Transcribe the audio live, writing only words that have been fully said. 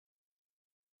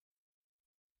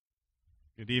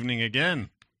Good evening again.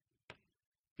 If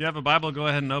you have a Bible, go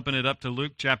ahead and open it up to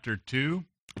Luke chapter 2.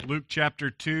 Luke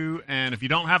chapter 2, and if you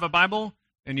don't have a Bible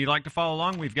and you'd like to follow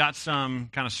along, we've got some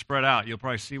kind of spread out. You'll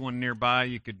probably see one nearby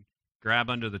you could grab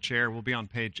under the chair. We'll be on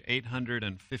page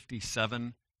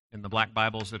 857 in the black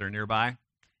Bibles that are nearby.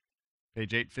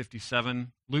 Page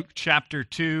 857, Luke chapter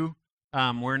 2.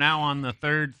 We're now on the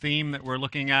third theme that we're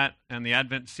looking at in the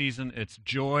Advent season. It's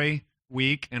Joy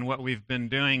Week, and what we've been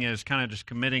doing is kind of just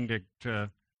committing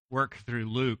to work through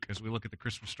Luke as we look at the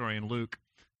Christmas story in Luke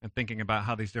and thinking about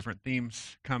how these different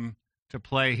themes come to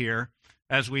play here.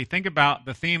 As we think about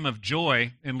the theme of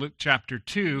joy in Luke chapter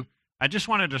 2, I just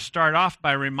wanted to start off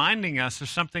by reminding us of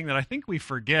something that I think we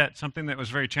forget, something that was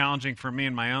very challenging for me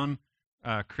in my own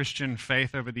Christian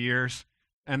faith over the years,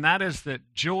 and that is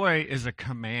that joy is a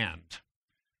command.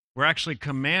 We're actually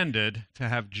commanded to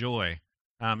have joy.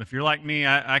 If you're like me,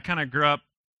 I kind of grew up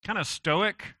kind of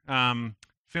stoic,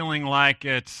 feeling like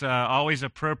it's always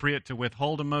appropriate to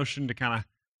withhold emotion, to kind of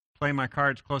play my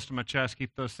cards close to my chest,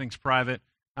 keep those things private.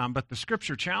 But the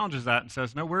Scripture challenges that and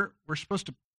says, no, we're supposed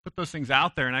to put those things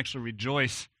out there and actually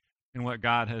rejoice in what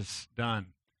God has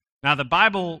done. Now, the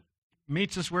Bible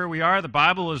meets us where we are. The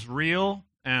Bible is real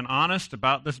and honest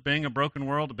about this being a broken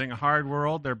world, being a hard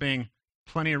world, there being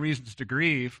plenty of reasons to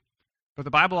grieve. But the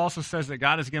Bible also says that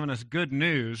God has given us good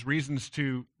news, reasons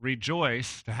to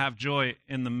rejoice, to have joy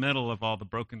in the middle of all the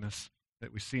brokenness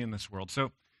that we see in this world.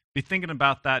 So be thinking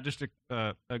about that. Just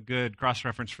a good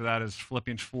cross-reference for that is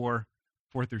Philippians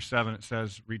 4:4-7. It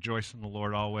says, rejoice in the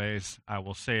Lord always. I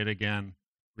will say it again,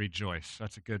 rejoice.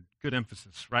 That's a good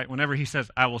emphasis, right? Whenever he says,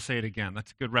 I will say it again,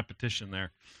 that's a good repetition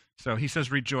there. So he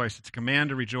says rejoice. It's a command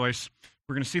to rejoice.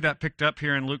 We're going to see that picked up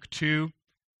here in Luke 2.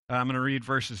 I'm going to read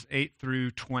verses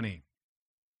 8-20.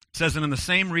 It says, and in the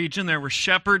same region there were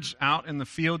shepherds out in the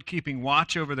field keeping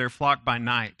watch over their flock by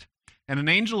night. And an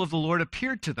angel of the Lord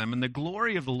appeared to them, and the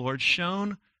glory of the Lord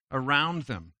shone around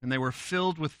them, and they were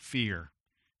filled with fear.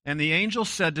 And the angel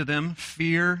said to them,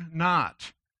 fear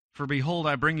not, for behold,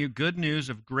 I bring you good news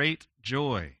of great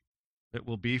joy that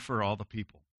will be for all the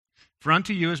people. For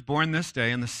unto you is born this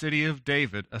day in the city of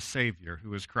David a Savior,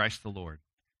 who is Christ the Lord.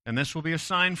 And this will be a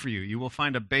sign for you. You will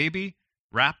find a baby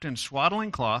wrapped in swaddling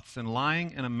cloths and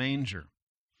lying in a manger.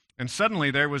 And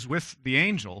suddenly there was with the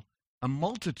angel a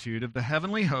multitude of the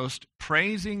heavenly host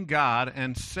praising God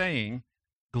and saying,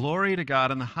 glory to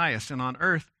God in the highest, and on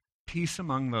earth peace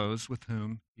among those with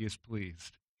whom he is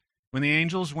pleased. When the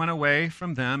angels went away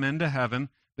from them into heaven,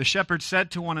 the shepherds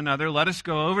said to one another, let us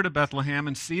go over to Bethlehem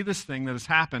and see this thing that has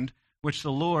happened, which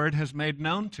the Lord has made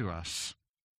known to us.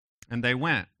 And they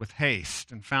went with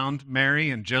haste and found Mary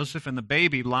and Joseph and the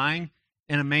baby lying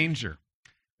in a manger.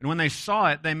 And when they saw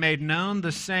it, they made known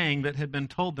the saying that had been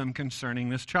told them concerning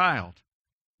this child.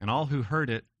 And all who heard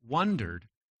it wondered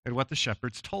at what the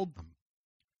shepherds told them.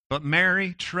 But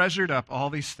Mary treasured up all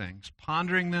these things,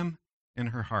 pondering them in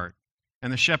her heart.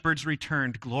 And the shepherds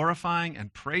returned, glorifying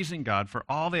and praising God for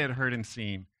all they had heard and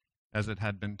seen as it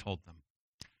had been told them.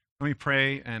 Let me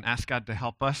pray and ask God to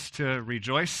help us to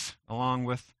rejoice along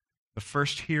with the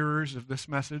first hearers of this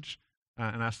message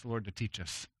and ask the Lord to teach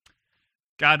us.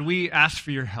 God, we ask for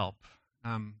your help.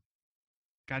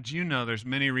 God, you know there's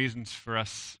many reasons for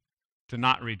us to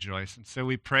not rejoice. And so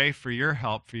we pray for your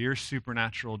help, for your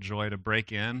supernatural joy to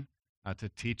break in, to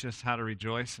teach us how to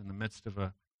rejoice in the midst of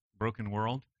a broken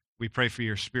world. We pray for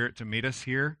your Spirit to meet us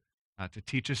here, to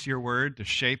teach us your word, to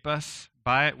shape us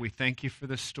by it. We thank you for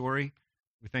this story.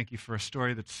 We thank you for a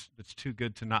story that's too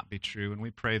good to not be true. And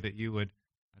we pray that you would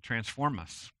transform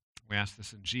us. We ask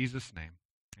this in Jesus' name.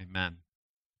 Amen.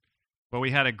 Well,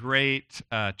 we had a great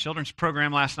children's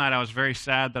program last night. I was very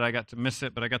sad that I got to miss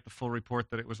it, but I got the full report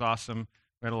that it was awesome.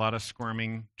 We had a lot of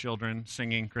squirming children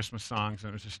singing Christmas songs, and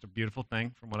it was just a beautiful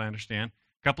thing from what I understand.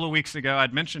 A couple of weeks ago,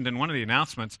 I'd mentioned in one of the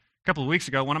announcements, a couple of weeks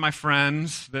ago, one of my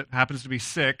friends that happens to be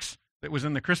 6 that was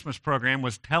in the Christmas program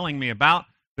was telling me about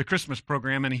the Christmas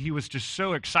program, and he was just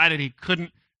so excited he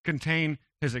couldn't contain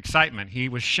his excitement. He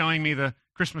was showing me the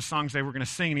Christmas songs they were going to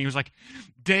sing, and he was like,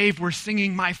 Dave, we're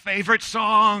singing my favorite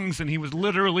songs, and he was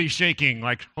literally shaking,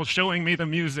 like showing me the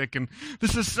music, and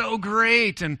this is so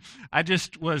great, and I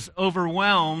just was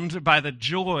overwhelmed by the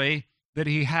joy that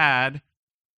he had,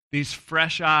 these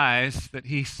fresh eyes that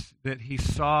he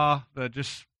saw the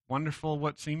just wonderful,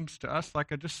 what seems to us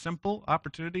like a just simple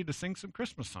opportunity to sing some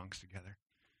Christmas songs together.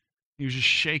 He was just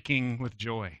shaking with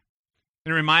joy.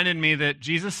 It reminded me that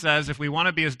Jesus says if we want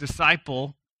to be his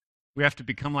disciple, we have to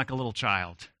become like a little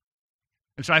child.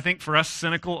 And so I think for us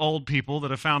cynical old people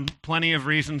that have found plenty of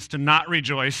reasons to not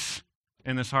rejoice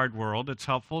in this hard world, it's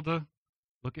helpful to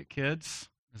look at kids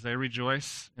as they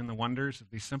rejoice in the wonders of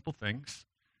these simple things.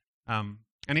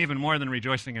 And even more than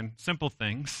rejoicing in simple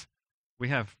things, we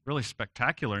have really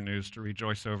spectacular news to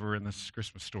rejoice over in this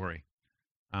Christmas story.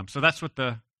 So that's what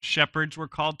the shepherds were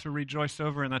called to rejoice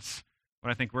over, and that's what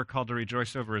I think we're called to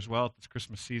rejoice over as well at this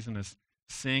Christmas season, is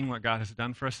seeing what God has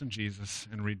done for us in Jesus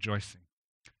and rejoicing.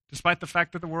 Despite the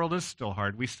fact that the world is still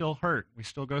hard, we still hurt, we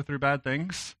still go through bad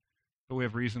things, but we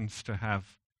have reasons to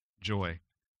have joy.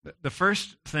 The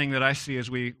first thing that I see as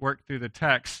we work through the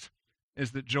text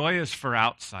is that joy is for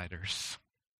outsiders.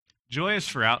 Joy is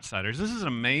for outsiders. This is an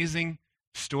amazing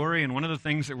story, and one of the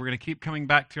things that we're going to keep coming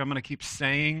back to, I'm going to keep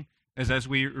saying, is as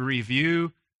we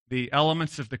review the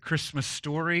elements of the Christmas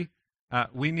story,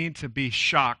 we need to be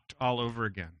shocked all over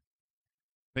again.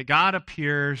 That God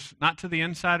appears not to the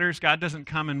insiders. God doesn't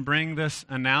come and bring this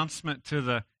announcement to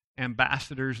the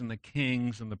ambassadors and the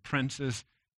kings and the princes.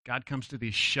 God comes to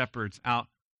these shepherds out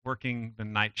working the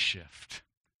night shift.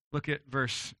 Look at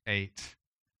verse 8.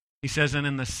 He says, "And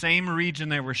in the same region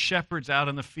there were shepherds out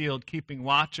in the field, keeping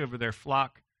watch over their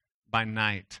flock by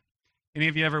night." Any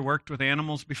of you ever worked with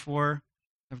animals before?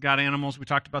 I've got animals. We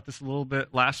talked about this a little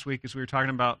bit last week as we were talking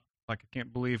about, like, I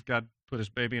can't believe God put his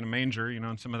baby in a manger,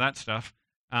 and some of that stuff.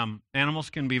 Animals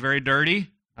can be very dirty.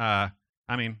 For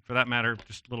that matter,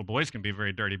 just little boys can be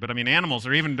very dirty. But, animals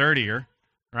are even dirtier,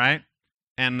 right?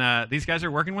 And these guys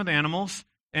are working with animals.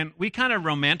 And we kind of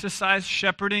romanticize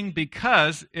shepherding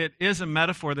because it is a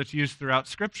metaphor that's used throughout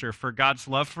Scripture for God's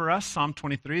love for us. Psalm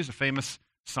 23 is a famous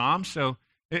psalm. So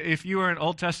if you were an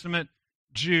Old Testament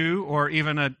Jew, or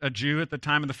even a Jew at the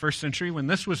time of the first century when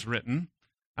this was written,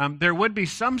 there would be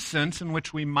some sense in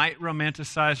which we might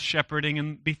romanticize shepherding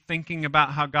and be thinking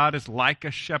about how God is like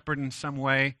a shepherd in some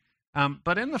way.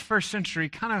 But in the first century,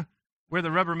 kind of where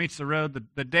the rubber meets the road,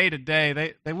 the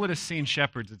day-to-day, they would have seen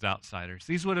shepherds as outsiders.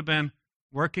 These would have been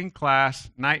working class,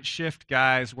 night shift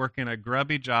guys working a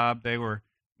grubby job. They were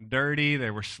dirty. They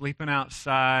were sleeping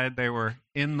outside. They were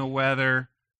in the weather.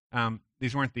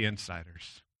 These weren't the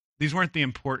insiders. These weren't the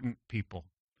important people.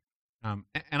 And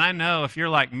I know if you're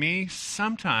like me,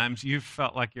 sometimes you've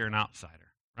felt like you're an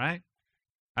outsider, right?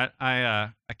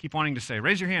 I keep wanting to say,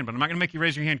 raise your hand, but I'm not going to make you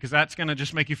raise your hand because that's going to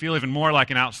just make you feel even more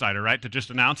like an outsider, right? To just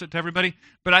announce it to everybody.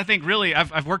 But I think really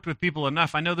I've worked with people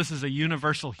enough. I know this is a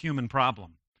universal human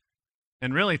problem.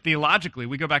 And really, theologically,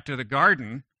 we go back to the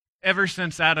garden. Ever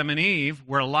since Adam and Eve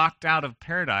were locked out of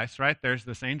paradise, right? There's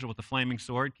this angel with the flaming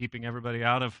sword keeping everybody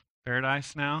out of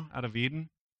paradise now, out of Eden,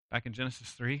 back in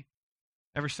Genesis 3.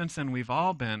 Ever since then, we've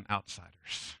all been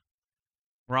outsiders.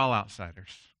 We're all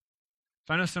outsiders.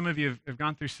 So I know some of you have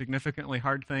gone through significantly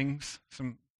hard things,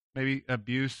 some maybe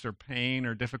abuse or pain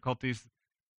or difficulties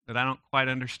that I don't quite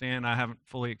understand, I haven't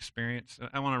fully experienced.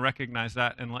 I want to recognize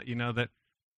that and let you know that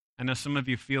I know some of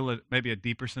you feel maybe a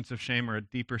deeper sense of shame or a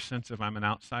deeper sense of I'm an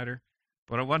outsider.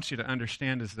 What I want you to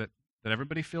understand is that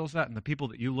everybody feels that, and the people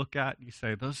that you look at, you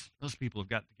say, those people have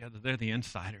got together, they're the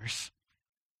insiders.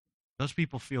 Those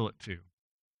people feel it too.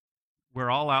 We're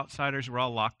all outsiders. We're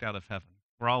all locked out of heaven.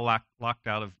 We're all locked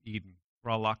out of Eden.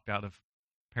 We're all locked out of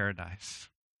paradise.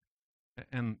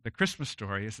 And the Christmas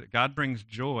story is that God brings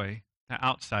joy to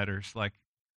outsiders like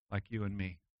you and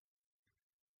me.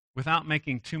 Without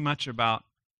making too much about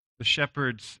the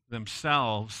shepherds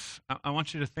themselves, I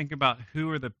want you to think about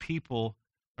who are the people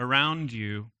around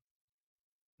you.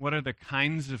 What are the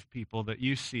kinds of people that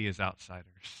you see as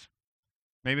outsiders?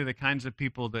 Maybe the kinds of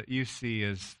people that you see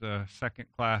as the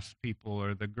second-class people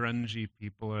or the grungy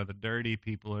people or the dirty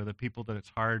people or the people that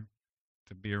it's hard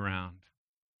to be around.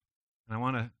 And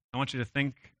I want you to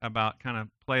think about, kind of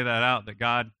play that out, that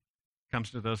God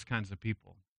comes to those kinds of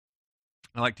people.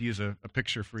 I like to use a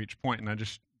picture for each point, and I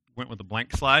just went with a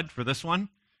blank slide for this one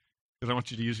because I want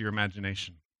you to use your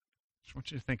imagination. I just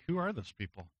want you to think, who are those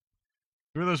people?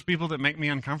 Who are those people that make me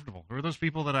uncomfortable? Who are those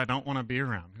people that I don't want to be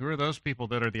around? Who are those people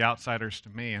that are the outsiders to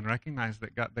me? And recognize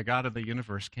that the God of the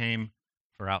universe came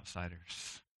for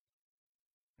outsiders.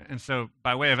 And so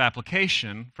by way of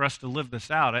application, for us to live this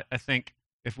out, I think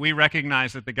if we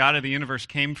recognize that the God of the universe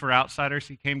came for outsiders,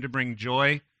 he came to bring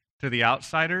joy to the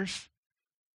outsiders,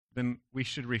 then we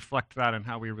should reflect that in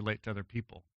how we relate to other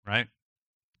people, right?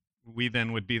 We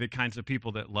then would be the kinds of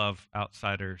people that love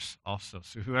outsiders also.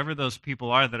 So whoever those people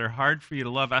are that are hard for you to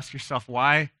love, ask yourself,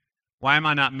 why am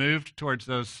I not moved towards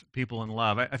those people in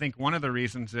love? I think one of the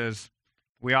reasons is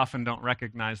we often don't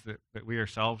recognize that we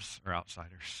ourselves are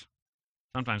outsiders.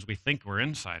 Sometimes we think we're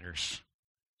insiders.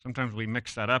 Sometimes we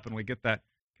mix that up and we get that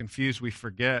confused. We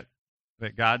forget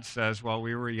that God says, while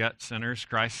we were yet sinners,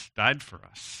 Christ died for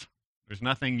us. There's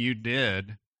nothing you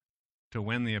did to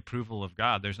win the approval of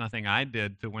God. There's nothing I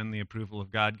did to win the approval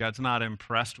of God. God's not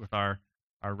impressed with our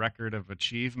our record of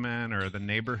achievement or the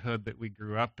neighborhood that we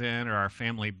grew up in or our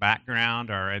family background,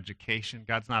 our education.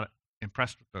 God's not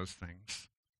impressed with those things.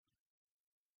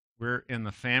 We're in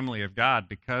the family of God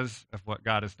because of what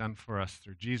God has done for us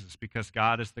through Jesus, because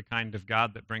God is the kind of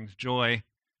God that brings joy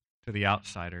to the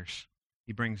outsiders.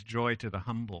 He brings joy to the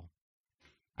humble.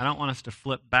 I don't want us to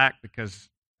flip back because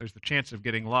there's the chance of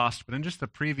getting lost, but in just the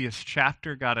previous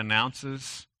chapter, God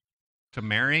announces to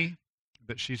Mary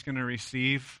that she's going to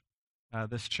receive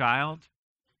this child,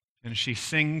 and she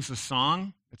sings a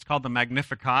song. It's called the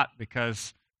Magnificat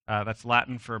because that's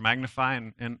Latin for magnify,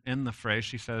 and in the phrase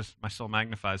she says, "My soul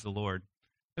magnifies the Lord."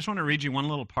 I just want to read you one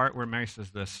little part where Mary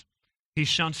says this. "He's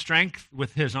shown strength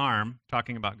with his arm,"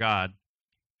 talking about God.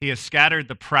 "He has scattered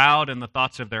the proud in the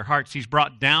thoughts of their hearts. He's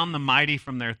brought down the mighty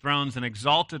from their thrones and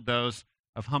exalted those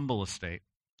of humble estate.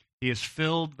 He has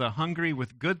filled the hungry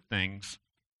with good things,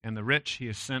 and the rich he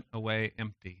has sent away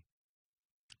empty."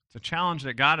 It's a challenge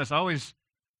that God is always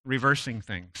reversing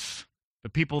things. The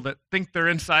people that think they're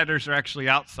insiders are actually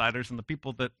outsiders, and the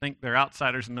people that think they're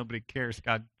outsiders and nobody cares,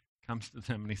 God comes to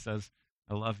them and he says,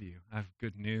 "I love you. I have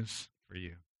good news for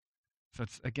you." So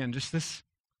it's, again, just this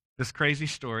crazy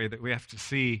story that we have to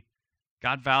see.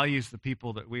 God values the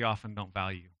people that we often don't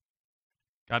value.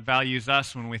 God values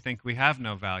us when we think we have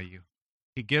no value.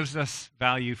 He gives us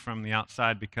value from the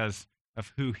outside because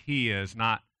of who he is,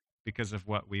 not because of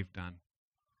what we've done.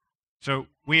 So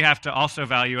we have to also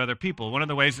value other people. One of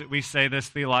the ways that we say this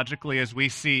theologically is we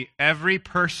see every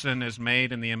person is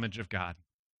made in the image of God.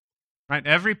 Right?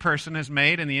 Every person is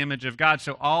made in the image of God.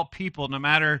 So all people, no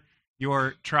matter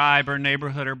your tribe or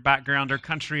neighborhood or background or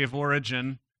country of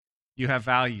origin, you have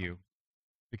value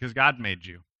because God made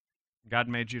you. God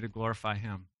made you to glorify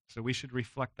him. So we should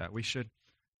reflect that. We should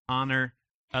honor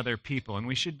other people. And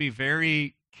we should be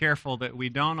very careful that we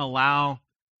don't allow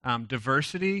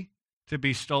diversity to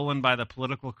be stolen by the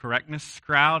political correctness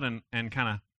crowd and kind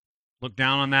of look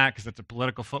down on that because it's a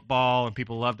political football and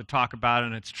people love to talk about it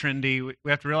and it's trendy.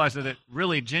 We have to realize that it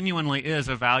really genuinely is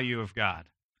a value of God.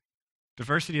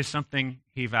 Diversity is something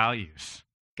he values.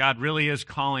 God really is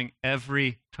calling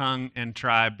every tongue and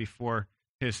tribe before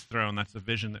his throne. That's the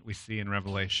vision that we see in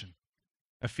Revelation.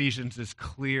 Ephesians is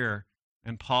clear,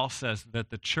 and Paul says that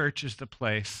the church is the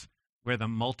place where the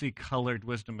multicolored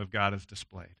wisdom of God is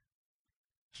displayed.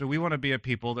 So we want to be a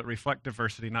people that reflect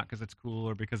diversity, not because it's cool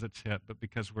or because it's hip, but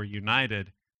because we're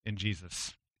united in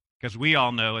Jesus. Because we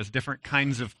all know, as different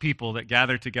kinds of people that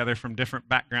gather together from different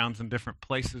backgrounds and different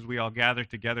places, we all gather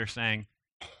together saying,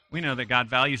 we know that God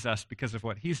values us because of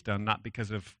what he's done, not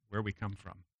because of where we come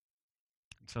from.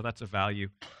 And so that's a value.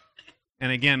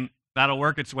 And again, that'll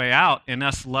work its way out in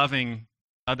us loving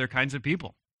other kinds of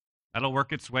people. That'll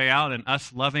work its way out in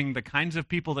us loving the kinds of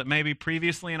people that maybe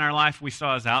previously in our life we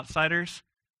saw as outsiders.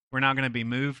 We're now going to be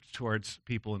moved towards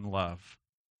people in love,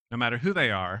 no matter who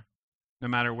they are, no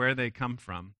matter where they come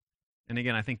from. And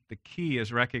again, I think the key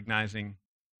is recognizing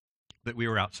that we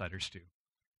were outsiders too.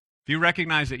 If you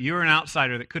recognize that you were an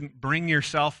outsider that couldn't bring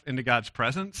yourself into God's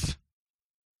presence,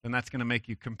 then that's going to make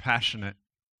you compassionate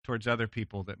towards other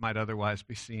people that might otherwise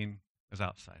be seen as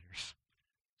outsiders.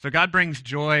 So God brings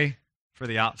joy for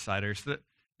the outsiders. The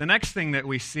next thing that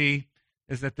we see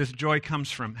is that this joy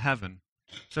comes from heaven.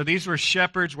 So these were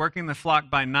shepherds working the flock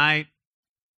by night.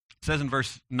 It says in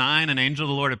verse 9, an angel of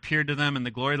the Lord appeared to them, and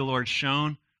the glory of the Lord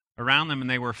shone around them, and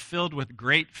they were filled with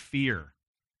great fear.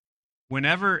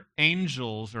 Whenever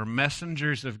angels or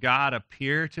messengers of God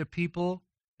appear to people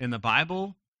in the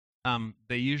Bible,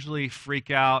 they usually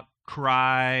freak out,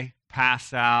 cry,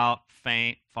 pass out,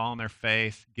 faint, fall on their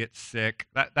face, get sick.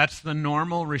 That's the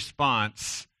normal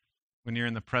response when you're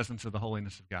in the presence of the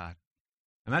holiness of God.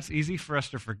 And that's easy for us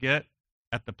to forget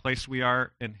at the place we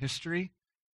are in history.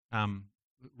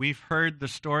 We've heard the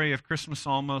story of Christmas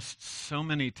almost so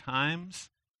many times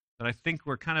that I think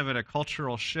we're kind of at a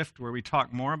cultural shift where we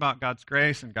talk more about God's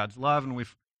grace and God's love, and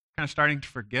we've kind of starting to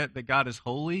forget that God is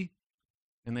holy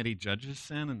and that he judges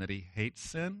sin and that he hates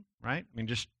sin, right? I mean,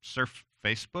 just surf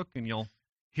Facebook and you'll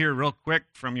hear real quick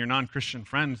from your non-Christian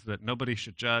friends that nobody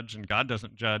should judge and God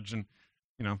doesn't judge. And,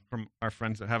 you know, from our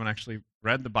friends that haven't actually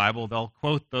read the Bible, they'll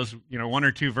quote those, one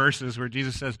or two verses where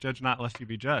Jesus says, "Judge not lest you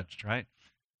be judged," right?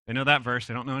 They know that verse.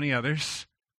 They don't know any others.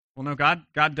 Well, no, God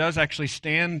does actually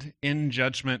stand in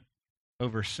judgment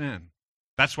over sin.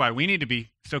 That's why we need to be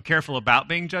so careful about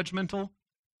being judgmental,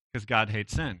 because God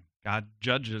hates sin. God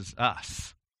judges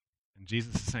us. And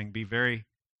Jesus is saying, be very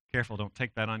careful. Don't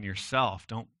take that on yourself.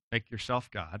 Don't make yourself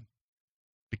God,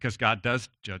 because God does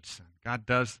judge sin. God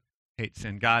does hate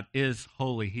sin. God is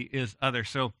holy. He is other.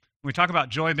 So when we talk about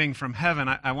joy being from heaven,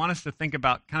 I want us to think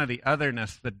about kind of the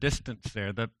otherness, the distance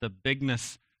there, the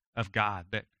bigness of God.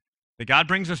 That God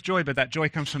brings us joy, but that joy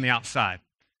comes from the outside.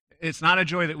 It's not a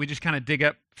joy that we just kind of dig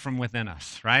up from within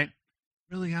us, right?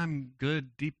 Really, I'm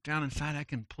good deep down inside. I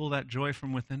can pull that joy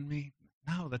from within me.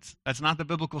 No, that's not the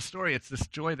biblical story. It's this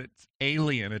joy that's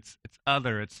alien. It's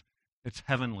other. It's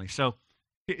heavenly. So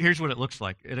here's what it looks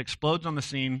like. It explodes on the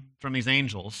scene from these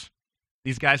angels.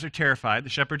 These guys are terrified. The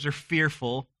shepherds are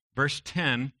fearful. Verse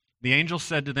 10, the angel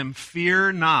said to them,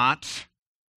 "Fear not,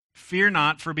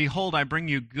 for behold, I bring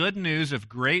you good news of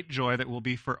great joy that will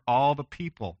be for all the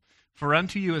people. For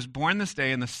unto you is born this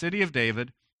day in the city of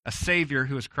David a Savior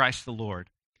who is Christ the Lord."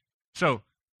 So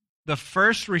the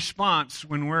first response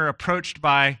when we're approached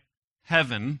by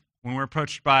heaven, when we're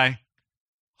approached by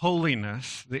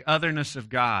holiness, the otherness of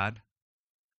God,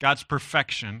 God's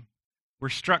perfection, we're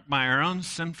struck by our own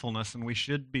sinfulness and we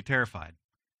should be terrified.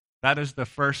 That is the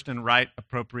first and right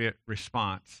appropriate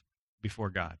response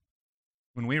before God.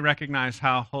 When we recognize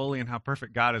how holy and how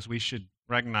perfect God is, we should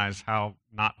recognize how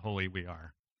not holy we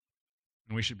are.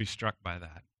 And we should be struck by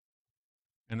that.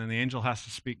 And then the angel has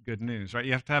to speak good news, right?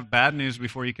 You have to have bad news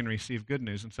before you can receive good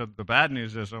news. And so the bad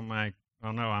news is, oh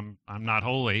no, I'm not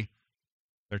holy.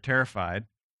 They're terrified.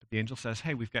 But the angel says,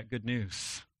 hey, we've got good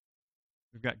news.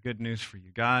 We've got good news for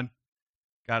you. God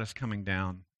is coming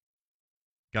down.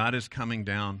 God is coming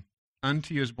down.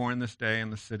 Unto you is born this day in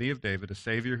the city of David a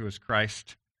Savior who is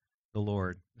Christ the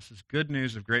Lord. This is good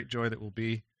news of great joy that will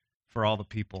be for all the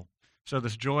people. So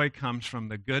this joy comes from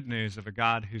the good news of a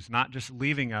God who's not just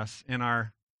leaving us in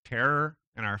our terror,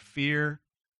 in our fear,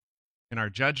 in our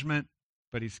judgment,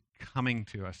 but he's coming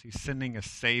to us. He's sending a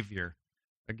Savior.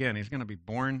 Again, he's going to be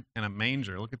born in a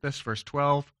manger. Look at this, verse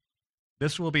 12.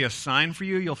 This will be a sign for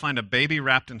you. You'll find a baby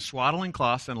wrapped in swaddling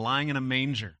cloths and lying in a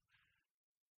manger.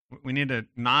 We need to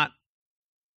not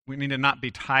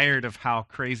be tired of how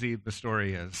crazy the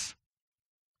story is.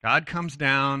 God comes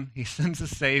down, he sends a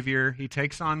Savior, he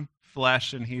takes on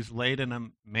flesh, and he's laid in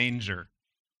a manger.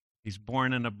 He's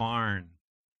born in a barn.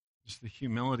 Just the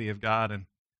humility of God and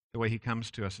the way he comes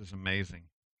to us is amazing.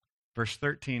 Verse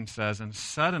 13 says, and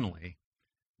suddenly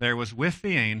there was with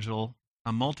the angel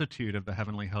a multitude of the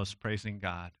heavenly hosts praising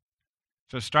God.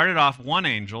 So it started off one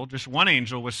angel, just one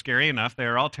angel was scary enough. They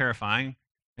were all terrifying.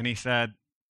 And he said,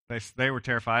 they were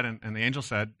terrified, and the angel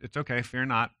said, it's okay, fear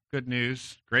not, good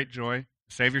news, great joy,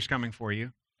 the Savior's coming for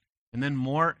you. And then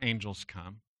more angels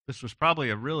come. This was probably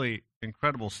a really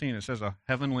incredible scene. It says a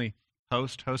heavenly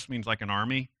host. Host means like an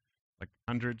army, like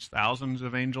hundreds, thousands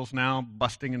of angels now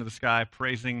busting into the sky,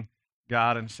 praising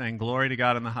God and saying, glory to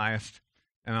God in the highest,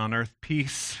 and on earth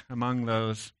peace among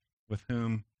those with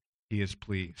whom he is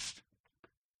pleased.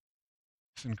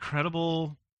 It's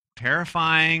incredible,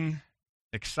 terrifying,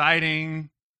 exciting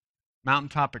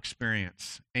mountaintop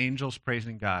experience. Angels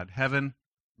praising God. Heaven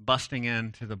busting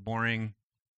into the boring,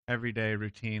 everyday,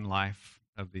 routine life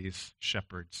of these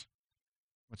shepherds.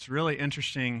 What's really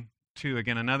interesting, too,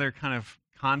 again, another kind of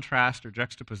contrast or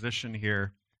juxtaposition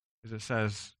here is it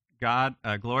says, God,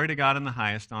 glory to God in the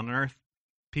highest, on earth,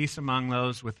 peace among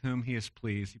those with whom he is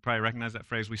pleased. You probably recognize that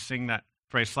phrase. We sing that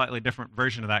phrase, slightly different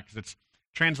version of that because it's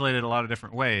translated a lot of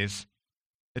different ways.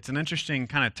 It's an interesting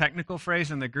kind of technical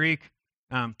phrase in the Greek,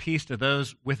 peace to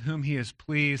those with whom he is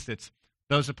pleased. It's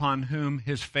those upon whom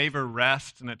his favor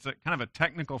rests, and it's a kind of a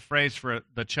technical phrase for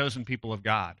the chosen people of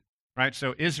God, right?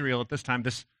 So Israel at this time,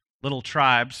 this little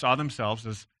tribe, saw themselves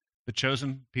as the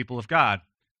chosen people of God.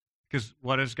 Because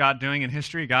what is God doing in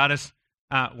history? God is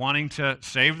wanting to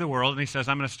save the world, and he says,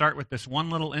 I'm going to start with this one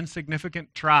little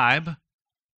insignificant tribe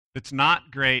that's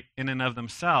not great in and of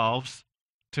themselves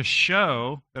to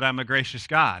show that I'm a gracious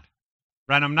God.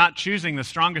 Right? I'm not choosing the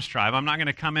strongest tribe. I'm not going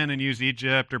to come in and use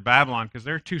Egypt or Babylon because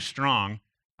they're too strong.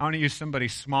 I want to use somebody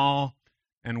small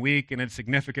and weak and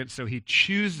insignificant, so he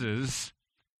chooses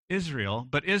Israel.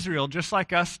 But Israel, just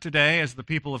like us today as the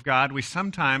people of God, we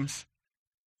sometimes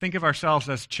think of ourselves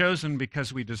as chosen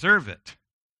because we deserve it.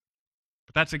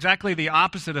 But that's exactly the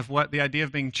opposite of what the idea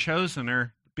of being chosen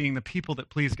or being the people that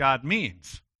please God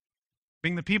means.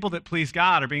 Being the people that please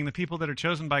God or being the people that are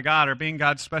chosen by God or being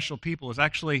God's special people is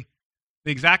actually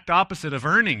the exact opposite of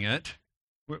earning it.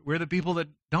 We're the people that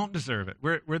don't deserve it.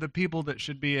 We're the people that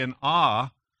should be in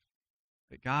awe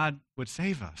that God would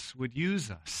save us, would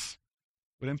use us,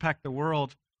 would impact the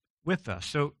world with us.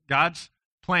 So God's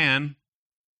plan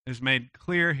is made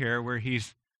clear here where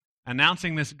he's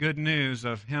announcing this good news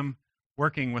of him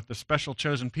working with the special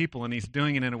chosen people, and he's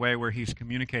doing it in a way where he's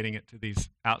communicating it to these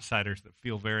outsiders that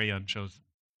feel very unchosen,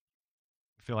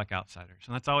 feel like outsiders.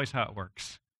 And that's always how it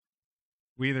works.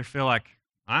 We either feel like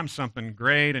I'm something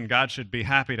great and God should be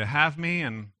happy to have me,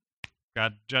 and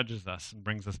God judges us and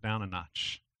brings us down a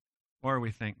notch. Or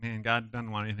we think, man, God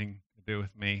doesn't want anything to do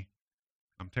with me.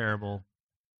 I'm terrible.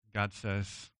 God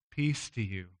says, peace to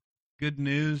you, good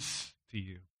news to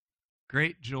you,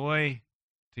 great joy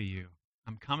to you.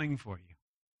 I'm coming for you.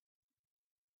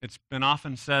 It's been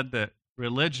often said that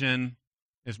religion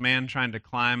is man trying to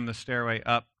climb the stairway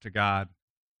up to God,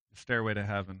 the stairway to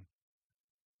heaven.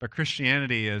 But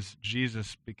Christianity is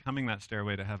Jesus becoming that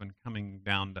stairway to heaven, coming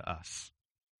down to us.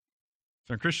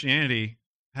 So in Christianity,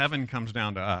 heaven comes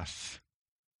down to us.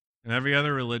 In every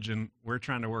other religion, we're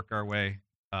trying to work our way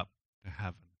up to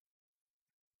heaven.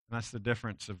 And that's the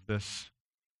difference of this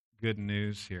good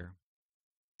news here.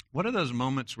 What are those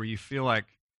moments where you feel like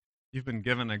you've been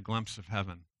given a glimpse of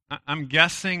heaven? I'm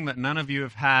guessing that none of you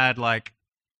have had like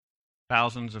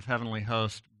thousands of heavenly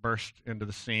hosts burst into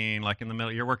the scene, like in the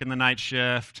middle. You're working the night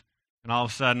shift, and all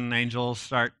of a sudden angels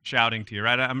start shouting to you,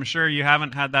 right? I'm sure you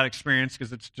haven't had that experience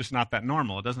because it's just not that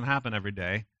normal. It doesn't happen every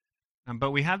day.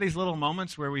 But we have these little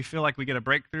moments where we feel like we get a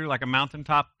breakthrough, like a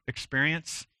mountaintop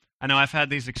experience. I know I've had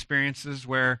these experiences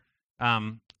where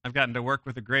I've gotten to work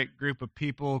with a great group of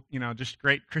people, just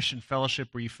great Christian fellowship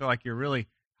where you feel like you're really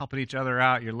helping each other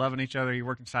out, you're loving each other, you're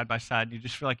working side by side, and you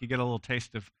just feel like you get a little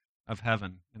taste of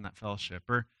heaven in that fellowship.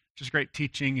 Or just great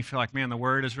teaching, you feel like, man, the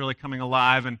Word is really coming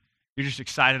alive, and you're just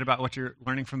excited about what you're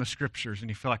learning from the Scriptures, and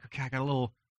you feel like, okay, I got a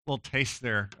little taste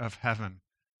there of heaven.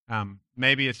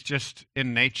 Maybe it's just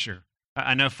in nature.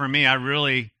 I know for me, I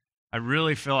really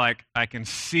feel like I can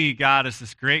see God as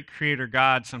this great creator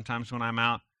God sometimes when I'm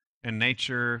out in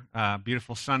nature.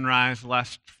 Beautiful sunrise the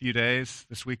last few days.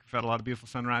 This week we've had a lot of beautiful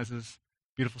sunrises,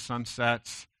 beautiful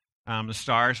sunsets. The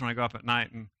stars when I go up at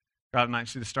night and go out at night and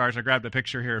see the stars. I grabbed a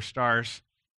picture here of stars.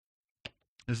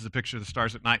 This is a picture of the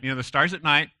stars at night. The stars at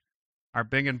night are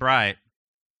big and bright.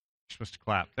 You're supposed to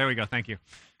clap. There we go. Thank you.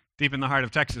 Deep in the heart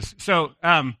of Texas. So,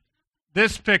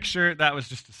 this picture, that was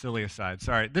just a silly aside,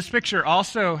 sorry. This picture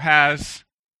also has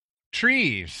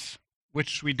trees,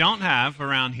 which we don't have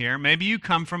around here. Maybe you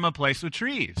come from a place with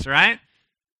trees, right?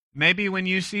 Maybe when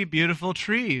you see beautiful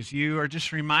trees, you are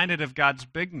just reminded of God's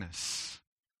bigness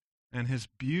and His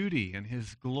beauty and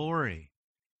His glory.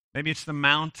 Maybe it's the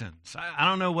mountains. I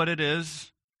don't know what it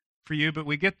is for you, but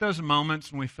we get those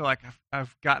moments when we feel like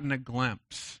I've gotten a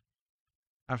glimpse.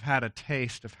 I've had a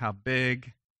taste of how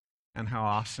big and how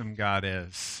awesome God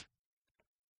is.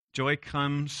 Joy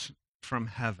comes from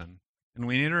heaven. And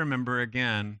we need to remember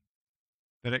again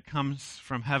that it comes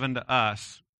from heaven to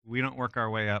us. We don't work our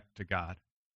way up to God.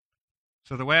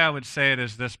 So the way I would say it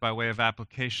is this by way of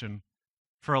application.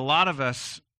 For a lot of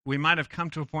us, we might have come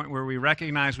to a point where we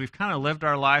recognize we've kind of lived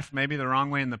our life maybe the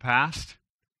wrong way in the past.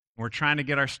 We're trying to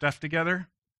get our stuff together.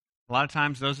 A lot of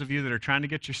times, those of you that are trying to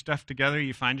get your stuff together,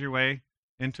 you find your way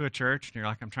into a church, and you're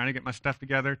like, I'm trying to get my stuff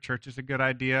together. Church is a good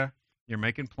idea. You're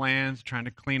making plans, trying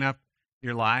to clean up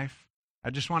your life. I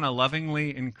just want to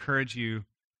lovingly encourage you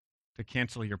to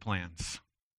cancel your plans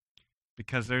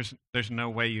because there's no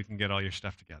way you can get all your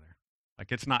stuff together.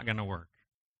 Like, it's not going to work.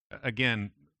 Again,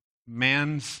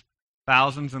 man's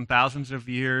thousands and thousands of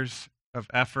years of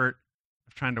effort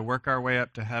of trying to work our way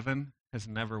up to heaven has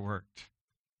never worked.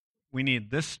 We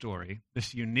need this story,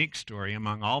 this unique story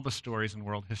among all the stories in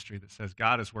world history that says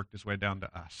God has worked His way down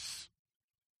to us.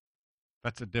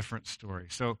 That's a different story.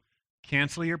 So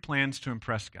cancel your plans to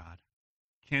impress God.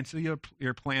 Cancel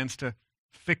your plans to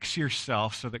fix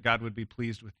yourself so that God would be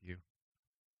pleased with you.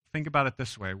 Think about it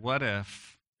this way. What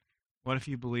if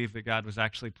you believed that God was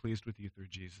actually pleased with you through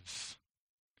Jesus?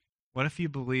 What if you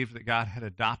believed that God had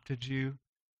adopted you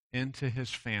into His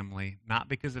family, not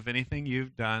because of anything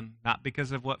you've done, not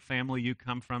because of what family you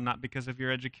come from, not because of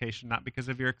your education, not because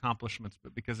of your accomplishments,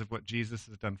 but because of what Jesus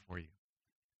has done for you?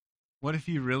 What if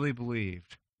you really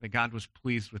believed that God was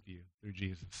pleased with you through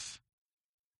Jesus?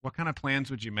 What kind of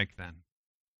plans would you make then?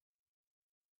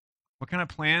 What kind of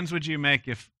plans would you make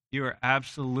if you were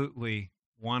absolutely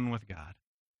one with God?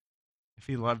 If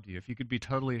He loved you, if you could be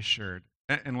totally assured?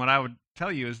 And what I would tell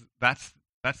you is that's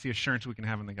the assurance we can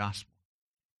have in the gospel.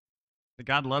 That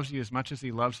God loves you as much as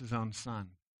He loves His own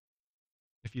Son.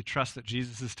 If you trust that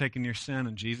Jesus has taken your sin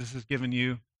and Jesus has given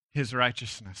you His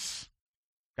righteousness,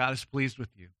 God is pleased with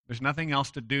you. There's nothing else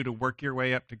to do to work your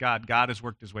way up to God. God has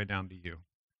worked His way down to you.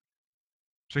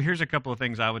 So here's a couple of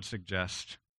things I would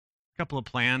suggest. A couple of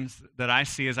plans that I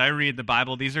see as I read the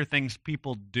Bible. These are things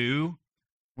people do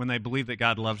when they believe that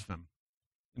God loves them.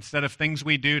 Instead of things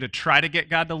we do to try to get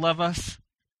God to love us,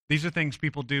 these are things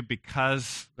people do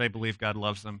because they believe God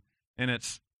loves them. And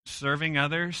it's serving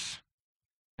others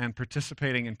and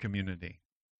participating in community.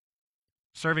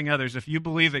 Serving others. If you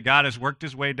believe that God has worked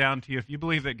His way down to you, if you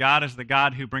believe that God is the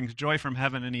God who brings joy from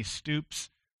heaven and He stoops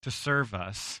to serve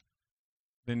us,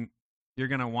 then you're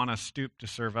going to want to stoop to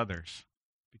serve others.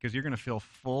 because you're going to feel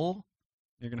full,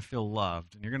 you're going to feel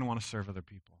loved, and you're going to want to serve other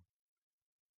people.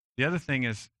 The other thing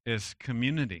is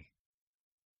community.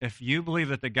 If you believe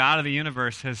that the God of the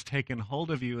universe has taken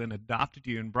hold of you and adopted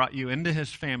you and brought you into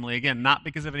his family, again, not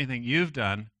because of anything you've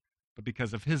done, but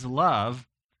because of his love,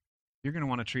 you're going to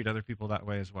want to treat other people that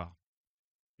way as well.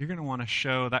 You're going to want to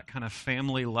show that kind of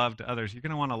family love to others. You're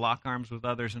going to want to lock arms with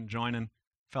others and join in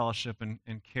fellowship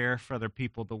and care for other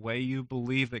people the way you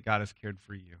believe that God has cared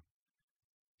for you.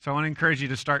 So I want to encourage you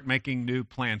to start making new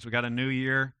plans. We got a new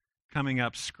year coming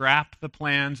up. Scrap the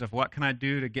plans of what can I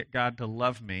do to get God to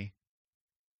love me.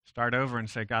 Start over and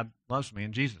say, God loves me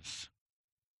in Jesus.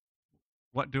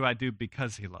 What do I do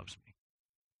because he loves me?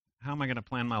 How am I going to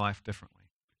plan my life differently?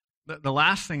 The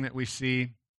last thing that we see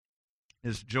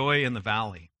is joy in the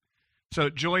valley. So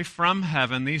joy from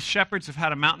heaven. These shepherds have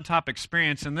had a mountaintop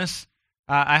experience, and this,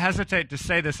 I hesitate to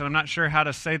say this, and I'm not sure how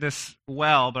to say this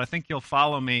well, but I think you'll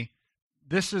follow me.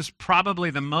 This is probably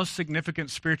the most significant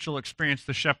spiritual experience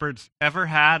the shepherds ever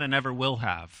had and ever will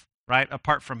have, right?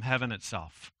 Apart from heaven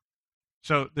itself.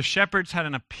 So the shepherds had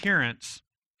an appearance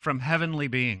from heavenly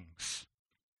beings.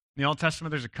 In the Old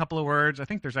Testament, there's a couple of words. I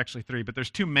think there's actually three, but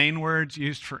there's two main words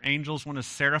used for angels. One is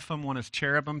seraphim, one is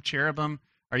cherubim. Cherubim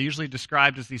are usually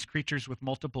described as these creatures with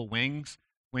multiple wings,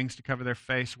 wings to cover their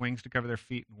face, wings to cover their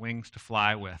feet, and wings to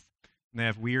fly with. And they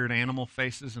have weird animal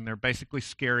faces, and they're basically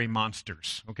scary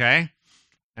monsters, okay?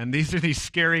 And these are these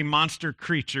scary monster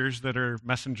creatures that are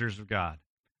messengers of God.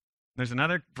 There's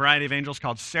another variety of angels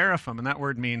called seraphim, and that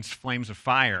word means flames of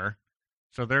fire.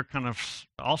 So they're kind of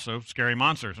also scary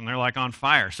monsters, and they're like on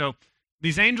fire. So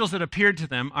these angels that appeared to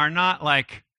them are not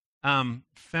like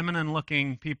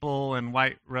feminine-looking people in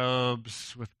white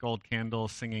robes with gold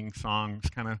candles singing songs,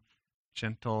 kind of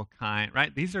gentle, kind,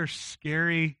 right? These are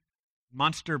scary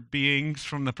monster beings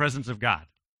from the presence of God.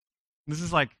 This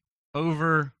is like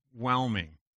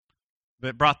overwhelming.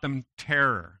 That brought them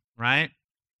terror, right?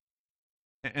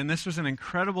 And this was an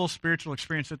incredible spiritual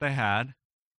experience that they had.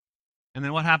 And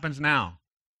then what happens now?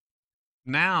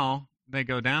 Now they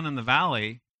go down in the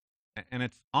valley, and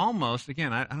it's almost,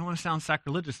 again, I don't want to sound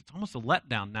sacrilegious, it's almost a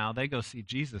letdown now. They go see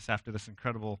Jesus after this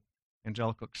incredible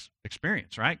angelical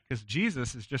experience, right? Because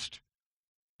Jesus is just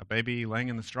a baby laying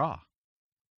in the straw.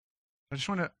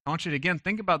 I want you to, again,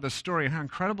 think about this story and how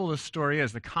incredible this story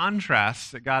is, the contrasts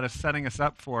that God is setting us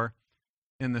up for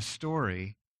in the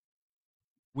story.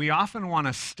 We often want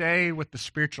to stay with the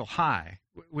spiritual high.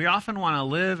 We often want to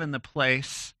live in the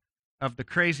place of the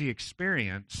crazy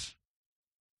experience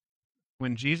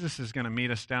when Jesus is going to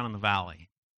meet us down in the valley,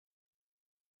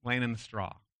 laying in the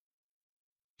straw.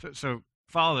 So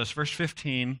follow this. Verse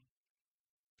 15,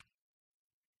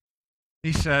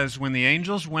 he says, when the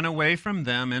angels went away from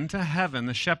them into heaven,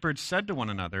 the shepherds said to one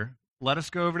another, let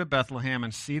us go over to Bethlehem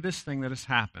and see this thing that has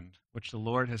happened, which the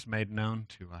Lord has made known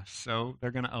to us. So they're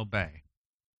going to obey.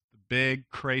 The big,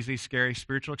 crazy, scary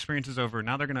spiritual experience is over.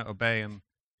 Now they're going to obey in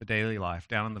the daily life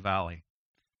down in the valley.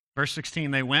 Verse 16,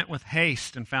 they went with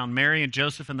haste and found Mary and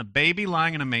Joseph and the baby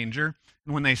lying in a manger.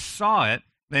 And when they saw it,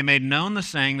 they made known the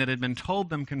saying that had been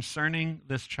told them concerning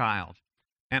this child.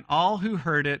 And all who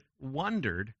heard it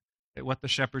wondered at what the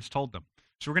shepherds told them.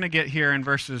 So we're going to get here in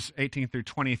verses 18 through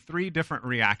 23 different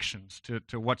reactions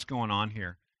to what's going on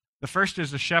here. The first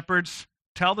is the shepherds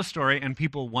tell the story and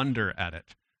people wonder at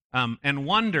it. And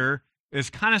wonder is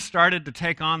kind of started to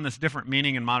take on this different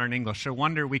meaning in modern English. So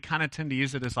wonder, we kind of tend to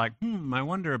use it as like, I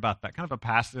wonder about that. Kind of a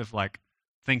passive, like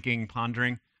thinking,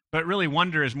 pondering. But really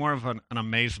wonder is more of an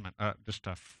amazement, just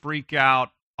a freak out,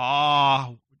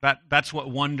 awe. That's what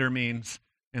wonder means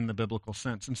in the biblical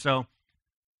sense. And so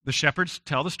the shepherds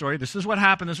tell the story. This is what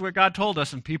happened. This is what God told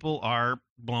us, and people are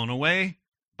blown away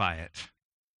by it.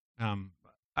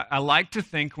 I like to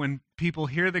think when people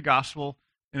hear the gospel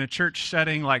in a church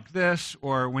setting like this,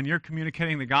 or when you're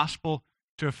communicating the gospel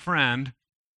to a friend,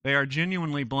 they are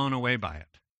genuinely blown away by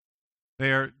it.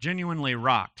 They are genuinely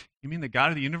rocked. You mean the God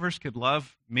of the universe could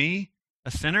love me,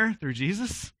 a sinner, through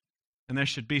Jesus? And there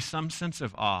should be some sense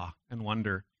of awe and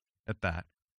wonder at that.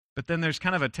 But then there's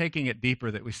kind of a taking it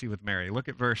deeper that we see with Mary. Look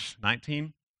at verse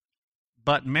 19.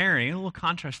 But Mary, a little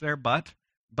contrast there, but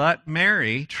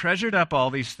Mary treasured up all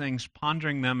these things,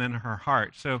 pondering them in her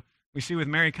heart. So we see with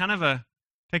Mary kind of a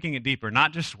taking it deeper,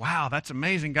 not just, wow, that's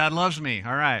amazing, God loves me.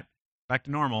 All right, back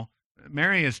to normal.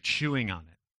 Mary is chewing on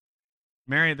it.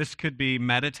 Mary, this could be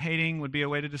meditating, would be a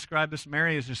way to describe this.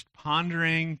 Mary is just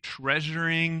pondering,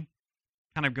 treasuring,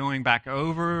 kind of going back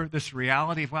over this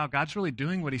reality of, wow, God's really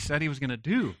doing what he said he was going to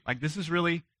do. Like, this is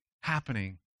really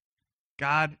happening.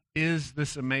 God is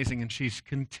this amazing, and she's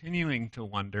continuing to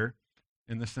wonder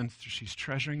in the sense that she's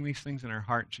treasuring these things in her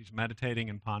heart. She's meditating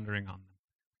and pondering on them.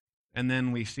 And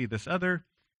then we see this other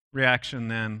reaction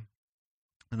then.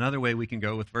 Another way we can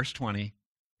go with verse 20.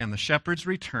 And the shepherds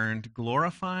returned,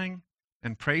 glorifying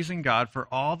and praising God for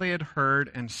all they had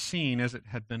heard and seen as it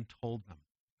had been told them.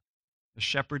 The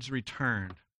shepherds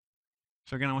returned.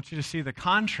 So again, I want you to see the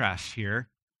contrast here.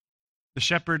 The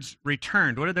shepherds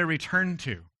returned. What did they return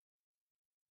to?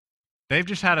 They've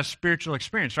just had a spiritual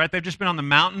experience, right? They've just been on the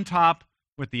mountaintop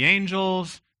with the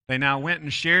angels. They now went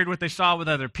and shared what they saw with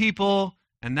other people.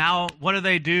 And now what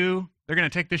do? They're going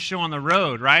to take this show on the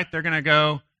road, right? They're going to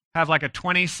go have like a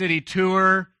 20-city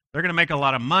tour. They're going to make a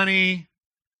lot of money.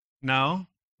 No,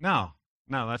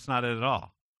 that's not it at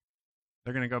all.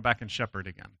 They're going to go back and shepherd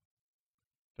again.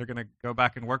 They're going to go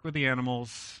back and work with the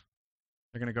animals.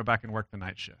 They're going to go back and work the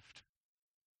night shift.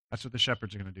 That's what the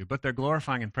shepherds are going to do. But they're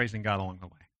glorifying and praising God along the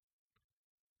way.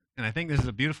 And I think this is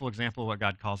a beautiful example of what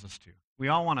God calls us to. We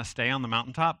all want to stay on the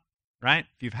mountaintop, right?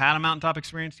 If you've had a mountaintop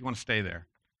experience, you want to stay there.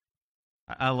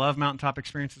 I love mountaintop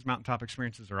experiences. Mountaintop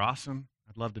experiences are awesome.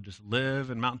 I'd love to just live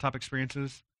in mountaintop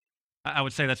experiences. I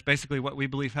would say that's basically what we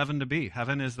believe heaven to be.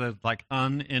 Heaven is the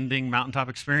unending mountaintop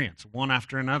experience, one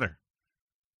after another.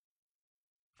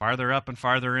 Farther up and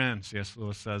farther in, C.S.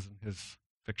 Lewis says in his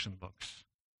fiction books.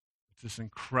 It's this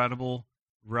incredible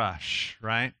rush,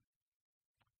 right?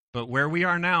 But where we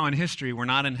are now in history, we're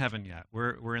not in heaven yet.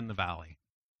 We're in the valley.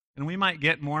 And we might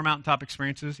get more mountaintop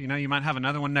experiences. You might have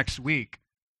another one next week,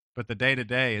 but the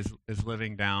day-to-day is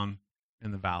living down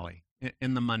in the valley,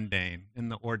 in the mundane, in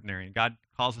the ordinary. And God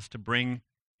calls us to bring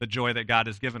the joy that God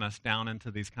has given us down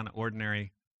into these kind of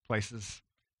ordinary places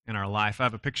in our life. I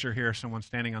have a picture here of someone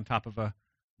standing on top of a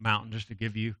mountain just to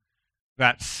give you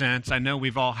that sense. I know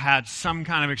we've all had some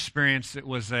kind of experience that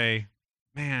was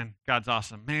man, God's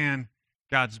awesome. Man,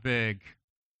 God's big.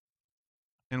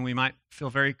 And we might feel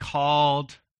very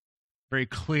called, very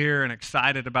clear and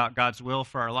excited about God's will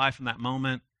for our life in that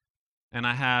moment. And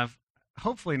I have,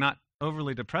 hopefully not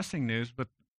overly depressing news, but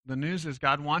the news is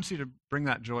God wants you to bring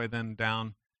that joy then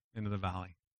down into the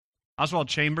valley. Oswald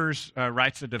Chambers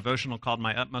writes a devotional called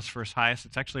My Utmost for His Highest.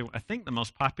 It's actually, I think, the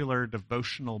most popular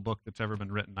devotional book that's ever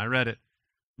been written. I read it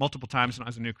multiple times when I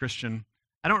was a new Christian.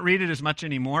 I don't read it as much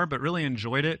anymore, but really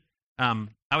enjoyed it.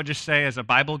 I would just say, as a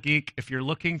Bible geek, if you're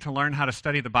looking to learn how to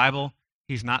study the Bible,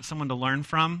 he's not someone to learn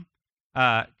from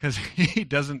because he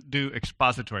doesn't do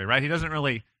expository, right? He doesn't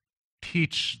really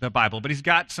teach the Bible, but he's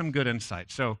got some good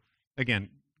insight. So, again,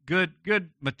 good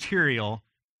material.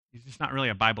 He's just not really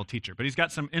a Bible teacher, but he's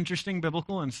got some interesting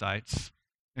biblical insights.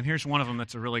 And here's one of them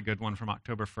that's a really good one from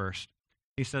October 1st.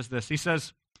 He says this. He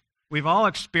says, we've all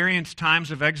experienced times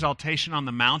of exaltation on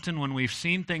the mountain when we've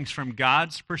seen things from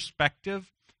God's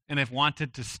perspective and have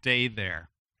wanted to stay there.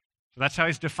 So that's how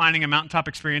he's defining a mountaintop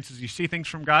experience, is you see things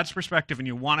from God's perspective and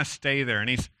you want to stay there. And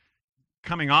he's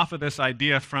coming off of this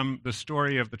idea from the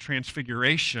story of the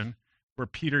Transfiguration, where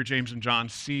Peter, James, and John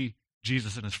see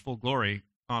Jesus in his full glory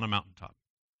on a mountaintop.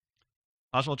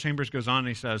 Oswald Chambers goes on and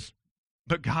he says,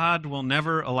 but God will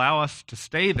never allow us to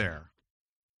stay there.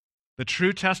 The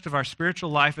true test of our spiritual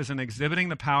life is in exhibiting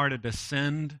the power to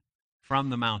descend from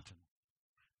the mountain.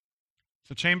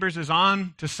 So Chambers is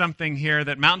on to something here,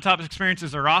 that mountaintop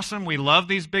experiences are awesome. We love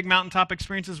these big mountaintop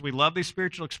experiences. We love these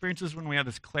spiritual experiences when we have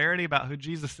this clarity about who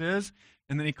Jesus is.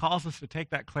 And then he calls us to take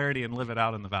that clarity and live it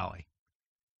out in the valley.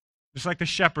 Just like the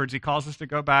shepherds, he calls us to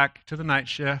go back to the night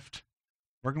shift,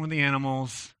 working with the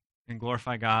animals, and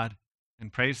glorify God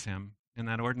and praise him in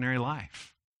that ordinary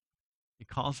life. He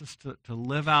calls us to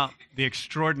live out the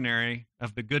extraordinary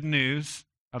of the good news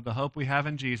of the hope we have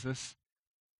in Jesus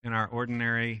in our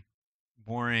ordinary,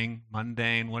 boring,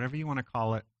 mundane, whatever you want to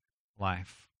call it,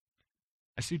 life.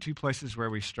 I see two places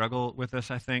where we struggle with this,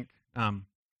 I think.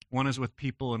 One is with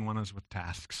people and one is with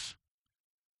tasks.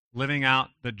 Living out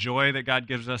the joy that God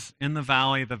gives us in the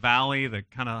valley, the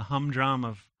kind of humdrum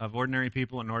of ordinary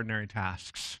people and ordinary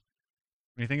tasks.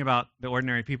 When you think about the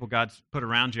ordinary people God's put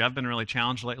around you, I've been really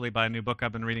challenged lately by a new book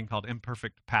I've been reading called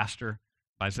Imperfect Pastor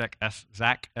by Zach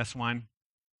Eswine.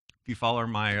 If you follow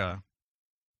my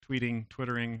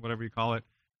twittering, whatever you call it,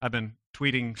 I've been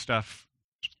tweeting stuff,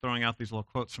 throwing out these little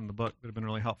quotes from the book that have been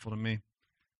really helpful to me.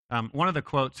 One of the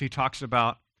quotes he talks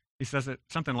about, he says it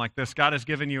something like this: God has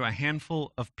given you a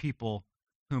handful of people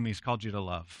whom he's called you to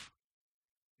love.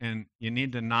 And you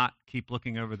need to not keep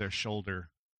looking over their shoulder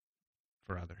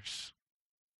for others.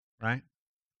 Right?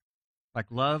 Like,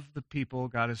 love the people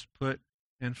God has put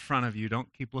in front of you.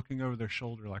 Don't keep looking over their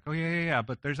shoulder like, oh, yeah,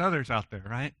 but there's others out there,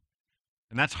 right?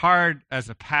 And that's hard as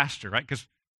a pastor, right? Because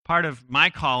part of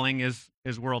my calling is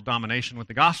world domination with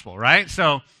the gospel, right?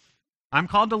 So I'm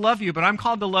called to love you, but I'm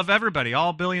called to love everybody,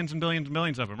 all billions and billions and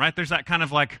billions of them, right? There's that kind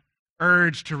of like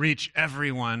urge to reach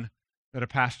everyone. that a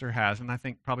pastor has. And I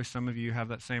think probably some of you have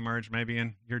that same urge, maybe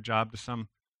in your job to some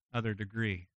other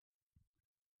degree.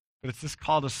 But it's this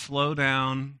call to slow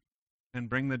down and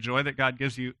bring the joy that God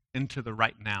gives you into the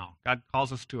right now. God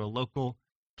calls us to a local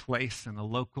place and a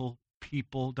local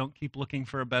people. Don't keep looking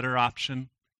for a better option.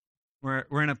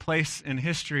 We're in a place in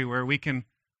history where we can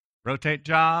rotate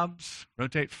jobs,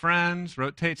 rotate friends,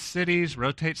 rotate cities,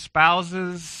 rotate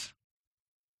spouses.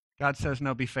 God says,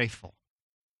 no, be faithful.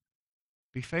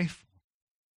 Be faithful.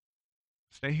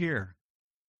 Stay here.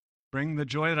 Bring the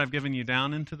joy that I've given you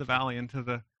down into the valley, into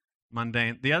the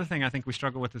mundane. The other thing I think we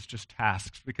struggle with is just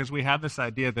tasks, because we have this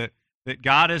idea that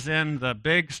God is in the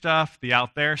big stuff, the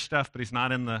out there stuff, but he's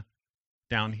not in the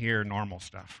down here normal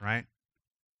stuff, right?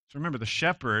 So remember, the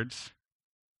shepherds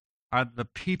are the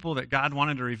people that God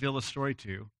wanted to reveal the story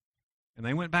to, and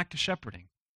they went back to shepherding.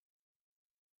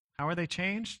 How were they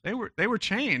changed? They were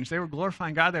changed. They were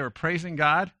glorifying God. They were praising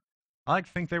God. I like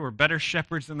to think they were better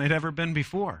shepherds than they'd ever been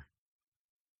before.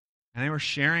 And they were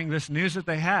sharing this news that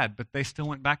they had, but they still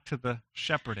went back to the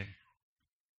shepherding.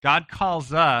 God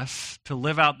calls us to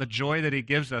live out the joy that he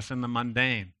gives us in the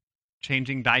mundane,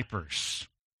 changing diapers,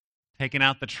 taking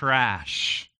out the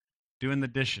trash, doing the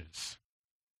dishes.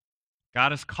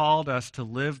 God has called us to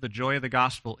live the joy of the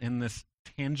gospel in this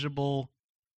tangible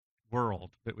world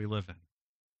that we live in.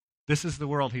 This is the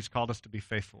world he's called us to be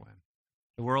faithful in.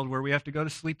 The world where we have to go to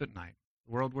sleep at night.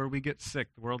 The world where we get sick.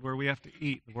 The world where we have to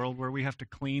eat. The world where we have to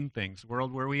clean things. The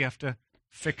world where we have to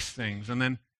fix things and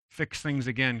then fix things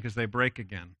again because they break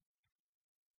again.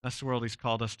 That's the world he's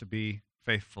called us to be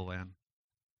faithful in.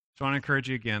 So I want to encourage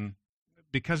you again,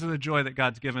 because of the joy that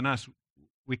God's given us,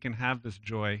 we can have this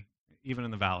joy even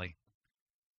in the valley.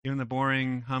 Even the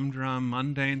boring, humdrum,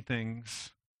 mundane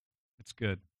things, it's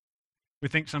good. We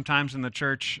think sometimes in the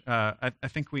church, I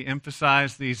think we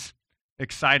emphasize these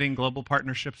exciting global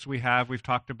partnerships we have. We've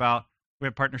talked about, we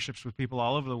have partnerships with people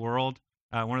all over the world.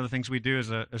 One of the things we do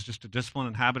as just a discipline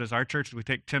and habit as our church is we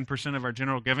take 10% of our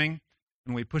general giving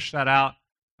and we push that out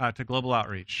to global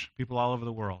outreach, people all over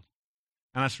the world.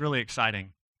 And that's really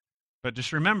exciting. But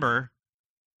just remember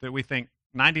that we think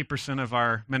 90% of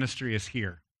our ministry is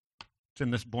here. It's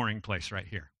in this boring place right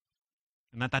here.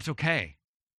 And that's okay.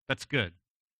 That's good.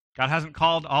 God hasn't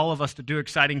called all of us to do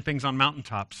exciting things on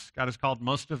mountaintops. God has called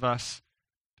most of us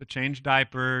to change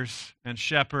diapers and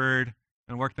shepherd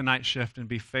and work the night shift and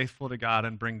be faithful to God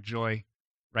and bring joy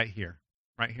right here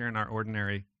in our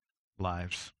ordinary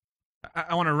lives.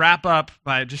 I want to wrap up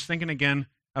by just thinking again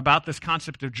about this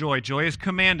concept of joy. Joy is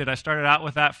commanded. I started out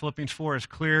with that. Philippians 4 is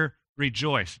clear.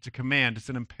 Rejoice. It's a command. It's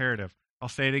an imperative. I'll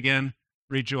say it again.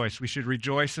 Rejoice. We should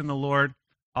rejoice in the Lord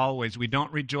always. We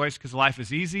don't rejoice because life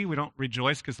is easy. We don't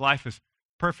rejoice because life is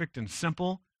perfect and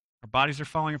simple. Our bodies are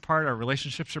falling apart. Our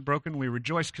relationships are broken. We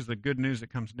rejoice because of the good news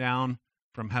that comes down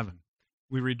from heaven.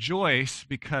 We rejoice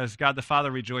because God the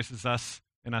Father rejoices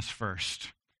in us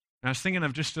first. And I was thinking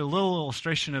of just a little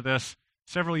illustration of this.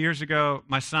 Several years ago,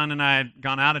 my son and I had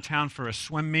gone out of town for a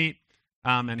swim meet,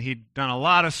 and he'd done a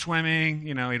lot of swimming.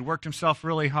 You know, he'd worked himself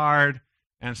really hard,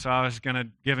 and so I was going to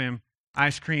give him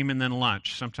ice cream and then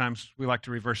lunch. Sometimes we like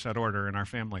to reverse that order in our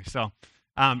family. So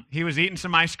he was eating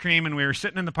some ice cream, and we were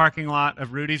sitting in the parking lot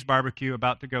of Rudy's Barbecue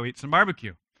about to go eat some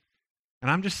barbecue. And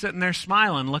I'm just sitting there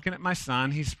smiling, looking at my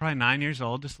son. He's probably 9 years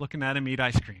old, just looking at him eat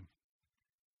ice cream.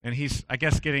 And he's, I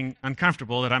guess, getting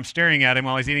uncomfortable that I'm staring at him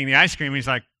while he's eating the ice cream. He's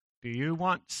like, "Do you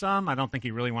want some?" I don't think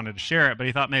he really wanted to share it, but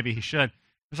he thought maybe he should. I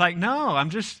was like, "No, I'm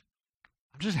just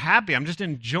happy. I'm just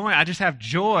enjoying. I just have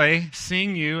joy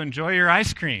seeing you enjoy your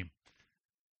ice cream."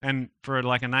 And for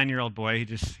like a 9-year-old boy,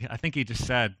 I think he just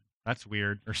said, "That's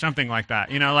weird," or something like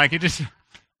that. You know, like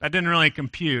that didn't really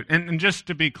compute. And just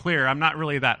to be clear, I'm not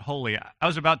really that holy. I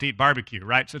was about to eat barbecue,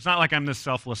 right? So it's not like I'm this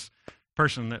selfless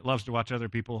person that loves to watch other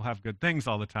people have good things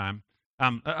all the time.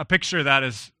 A picture of that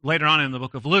is later on in the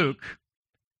book of Luke.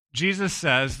 Jesus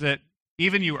says that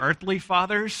even you earthly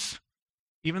fathers,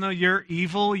 even though you're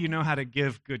evil, you know how to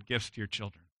give good gifts to your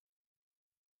children.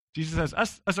 Jesus says,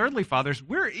 us earthly fathers,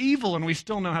 we're evil and we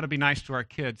still know how to be nice to our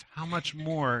kids. How much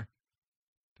more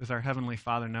does our Heavenly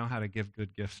Father know how to give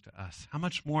good gifts to us? How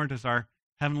much more does our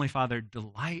Heavenly Father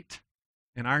delight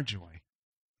in our joy?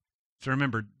 So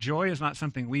remember, joy is not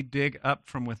something we dig up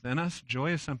from within us.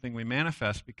 Joy is something we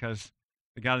manifest because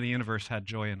the God of the universe had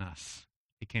joy in us.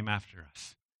 He came after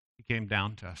us. He came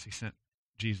down to us. He sent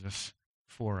Jesus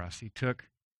for us. He took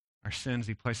our sins.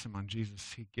 He placed them on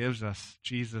Jesus. He gives us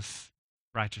Jesus'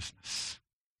 righteousness.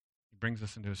 He brings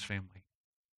us into his family.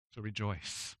 So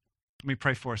rejoice. Let me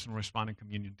pray for us and we'll respond in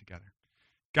communion together.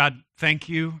 God, thank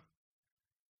you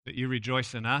that you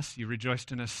rejoice in us. You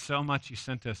rejoiced in us so much you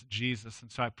sent us Jesus.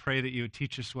 And so I pray that you would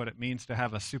teach us what it means to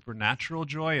have a supernatural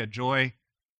joy, a joy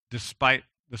despite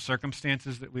the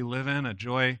circumstances that we live in, a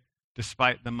joy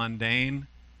despite the mundane.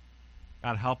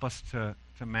 God, help us to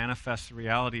manifest the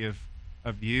reality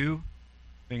of you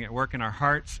being at work in our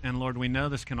hearts. And Lord, we know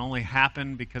this can only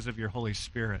happen because of your Holy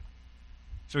Spirit.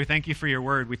 So we thank you for your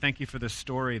word. We thank you for this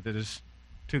story that is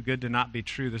too good to not be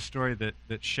true, the story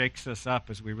that shakes us up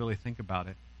as we really think about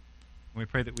it. And we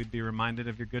pray that we'd be reminded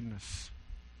of your goodness.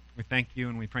 We thank you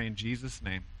and we pray in Jesus'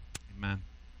 name. Amen.